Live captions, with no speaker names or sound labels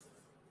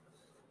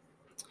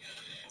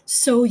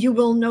So you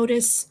will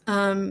notice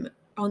on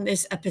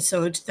this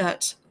episode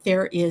that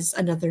there is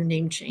another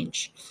name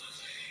change.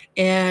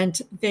 And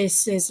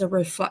this is a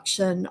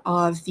reflection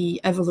of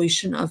the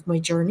evolution of my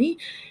journey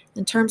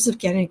in terms of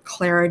getting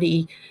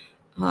clarity,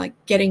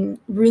 getting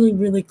really,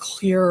 really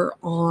clear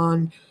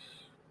on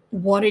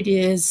what it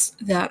is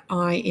that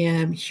I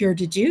am here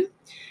to do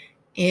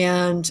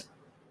and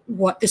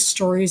what the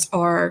stories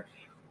are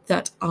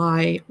that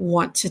I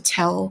want to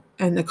tell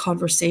and the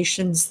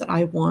conversations that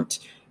I want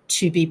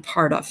to be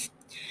part of.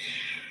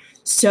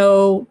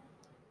 So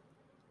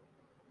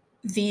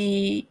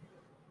the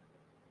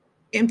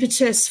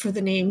impetus for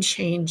the name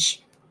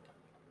change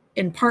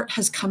in part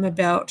has come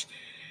about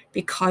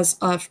because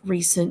of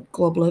recent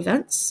global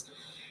events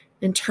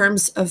in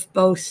terms of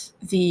both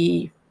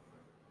the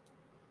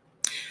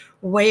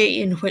way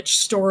in which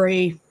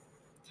story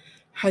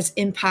has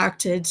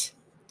impacted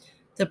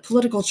the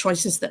political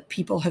choices that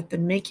people have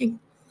been making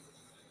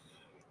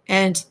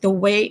and the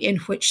way in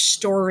which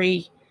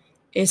story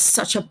is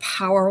such a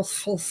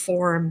powerful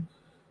form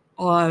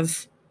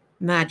of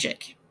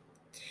magic.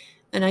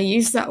 And I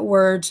use that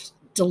word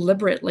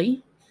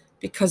deliberately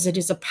because it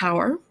is a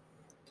power.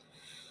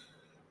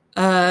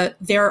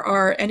 There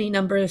are any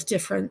number of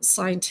different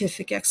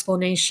scientific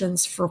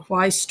explanations for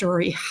why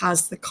story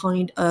has the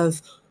kind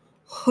of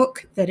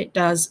hook that it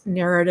does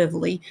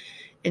narratively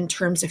in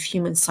terms of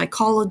human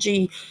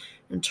psychology,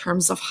 in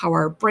terms of how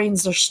our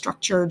brains are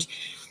structured,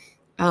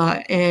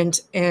 and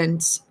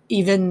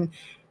even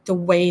the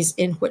ways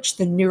in which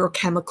the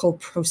neurochemical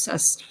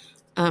process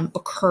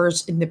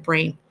occurs in the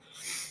brain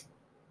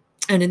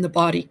and in the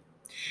body.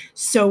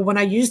 So when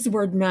I use the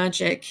word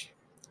magic,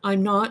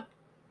 I'm not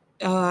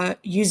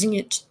using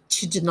it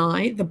to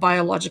deny the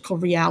biological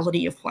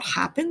reality of what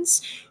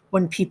happens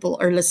when people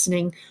are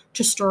listening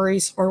to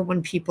stories or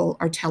when people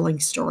are telling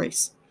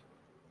stories.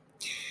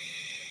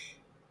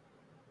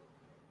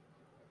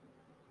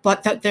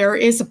 But that there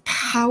is a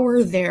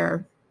power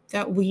there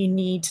that we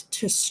need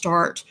to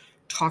start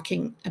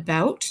talking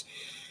about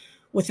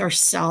with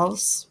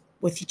ourselves,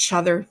 with each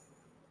other,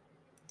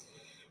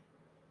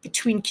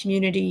 between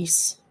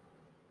communities,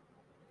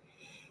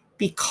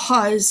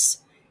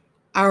 because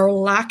our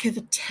lack of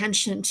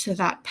attention to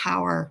that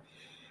power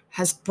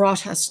has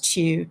brought us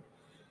to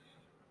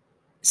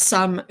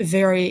some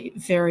very,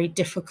 very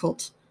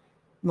difficult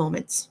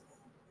moments.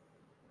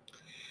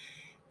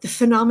 The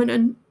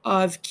phenomenon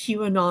of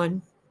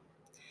QAnon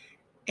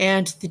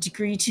and the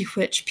degree to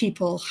which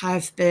people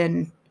have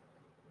been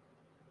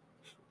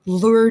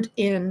lured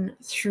in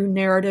through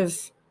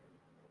narrative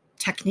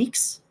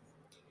techniques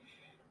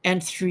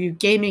and through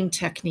gaming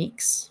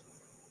techniques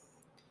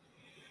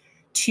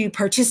to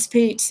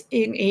participate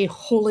in a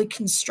wholly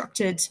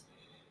constructed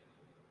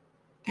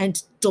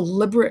and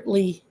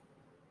deliberately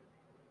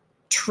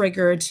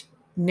triggered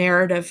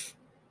narrative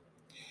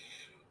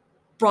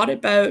brought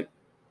about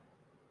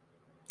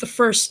the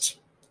first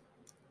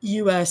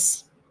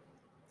U.S.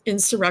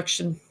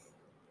 insurrection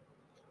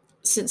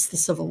since the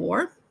Civil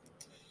War.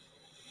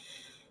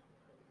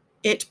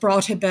 It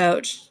brought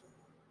about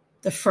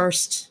the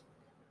first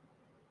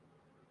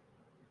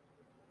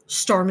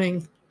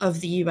storming of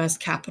the U.S.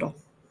 Capitol.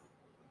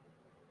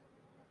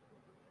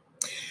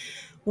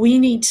 We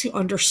need to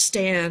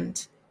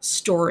understand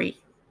story.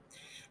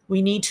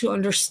 We need to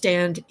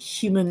understand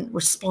human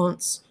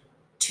response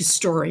to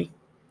story.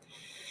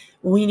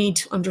 We need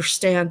to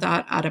understand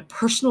that at a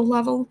personal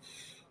level,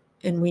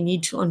 and we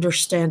need to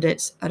understand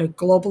it at a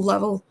global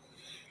level,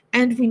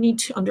 and we need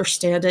to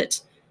understand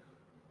it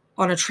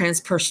on a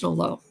transpersonal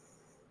level.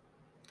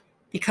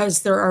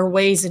 Because there are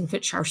ways in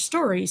which our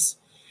stories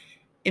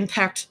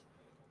impact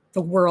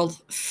the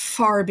world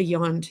far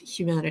beyond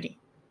humanity.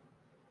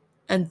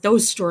 And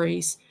those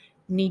stories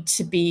need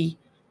to be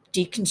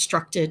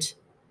deconstructed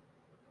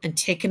and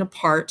taken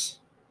apart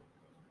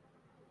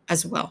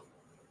as well.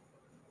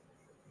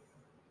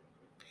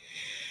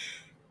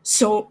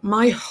 So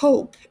my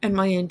hope and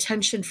my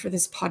intention for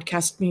this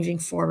podcast moving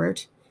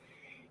forward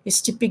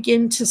is to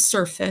begin to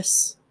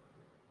surface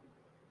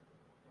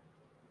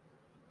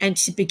and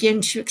to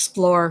begin to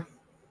explore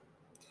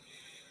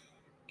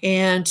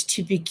and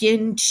to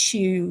begin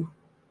to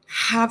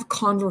have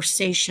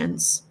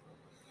conversations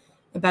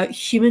about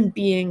human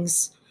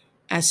beings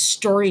as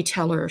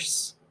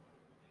storytellers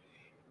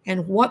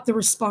and what the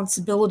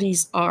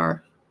responsibilities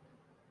are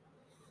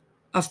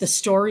of the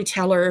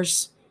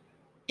storytellers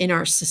in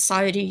our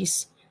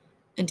societies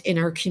and in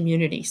our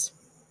communities.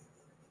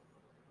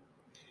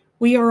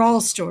 We are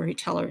all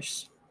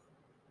storytellers.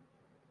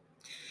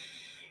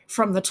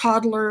 From the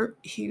toddler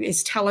who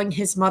is telling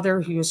his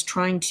mother, who is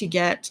trying to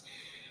get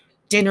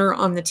dinner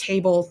on the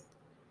table,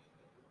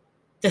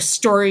 the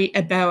story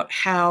about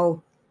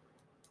how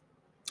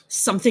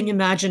something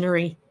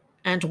imaginary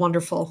and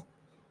wonderful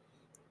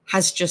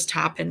has just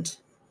happened,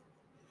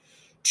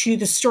 to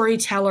the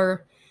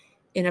storyteller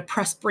in a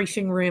press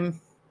briefing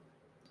room,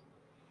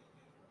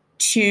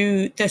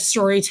 to the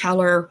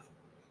storyteller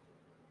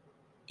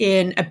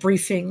in a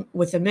briefing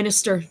with a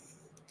minister,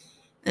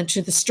 and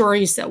to the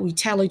stories that we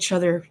tell each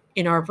other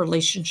in our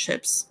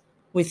relationships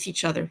with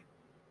each other.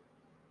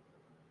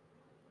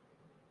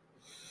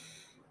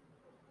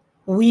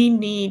 We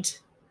need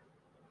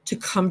to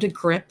come to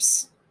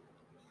grips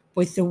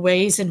with the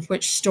ways in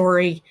which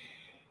story,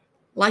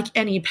 like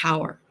any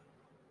power,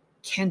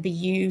 can be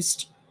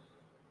used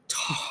to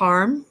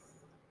harm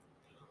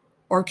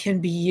or can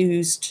be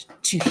used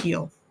to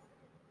heal.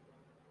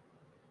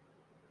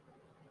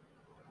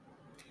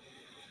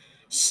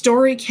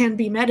 Story can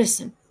be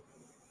medicine.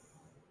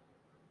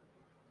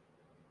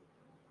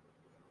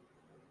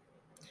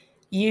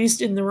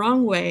 Used in the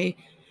wrong way,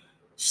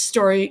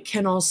 story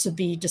can also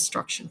be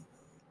destruction.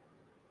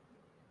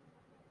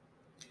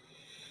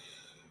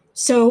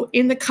 So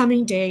in the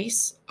coming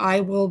days, I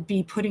will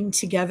be putting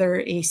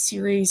together a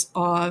series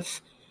of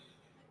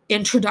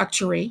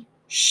introductory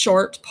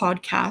short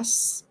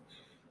podcasts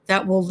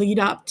that will lead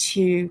up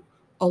to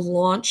a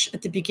launch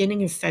at the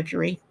beginning of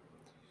February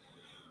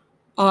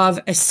of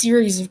a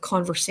series of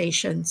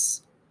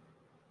conversations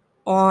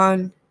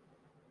on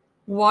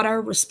what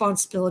our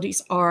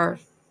responsibilities are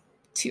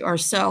to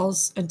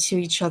ourselves and to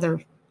each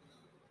other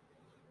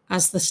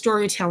as the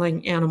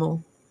storytelling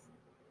animal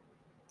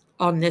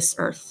on this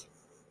earth.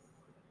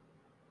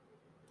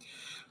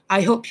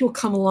 I hope you'll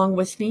come along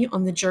with me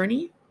on the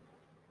journey,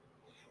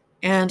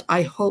 and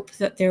I hope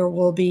that there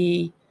will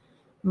be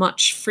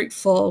much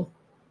fruitful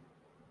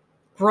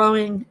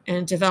growing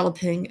and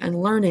developing and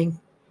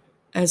learning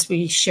as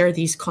we share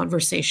these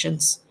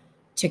conversations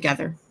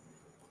together.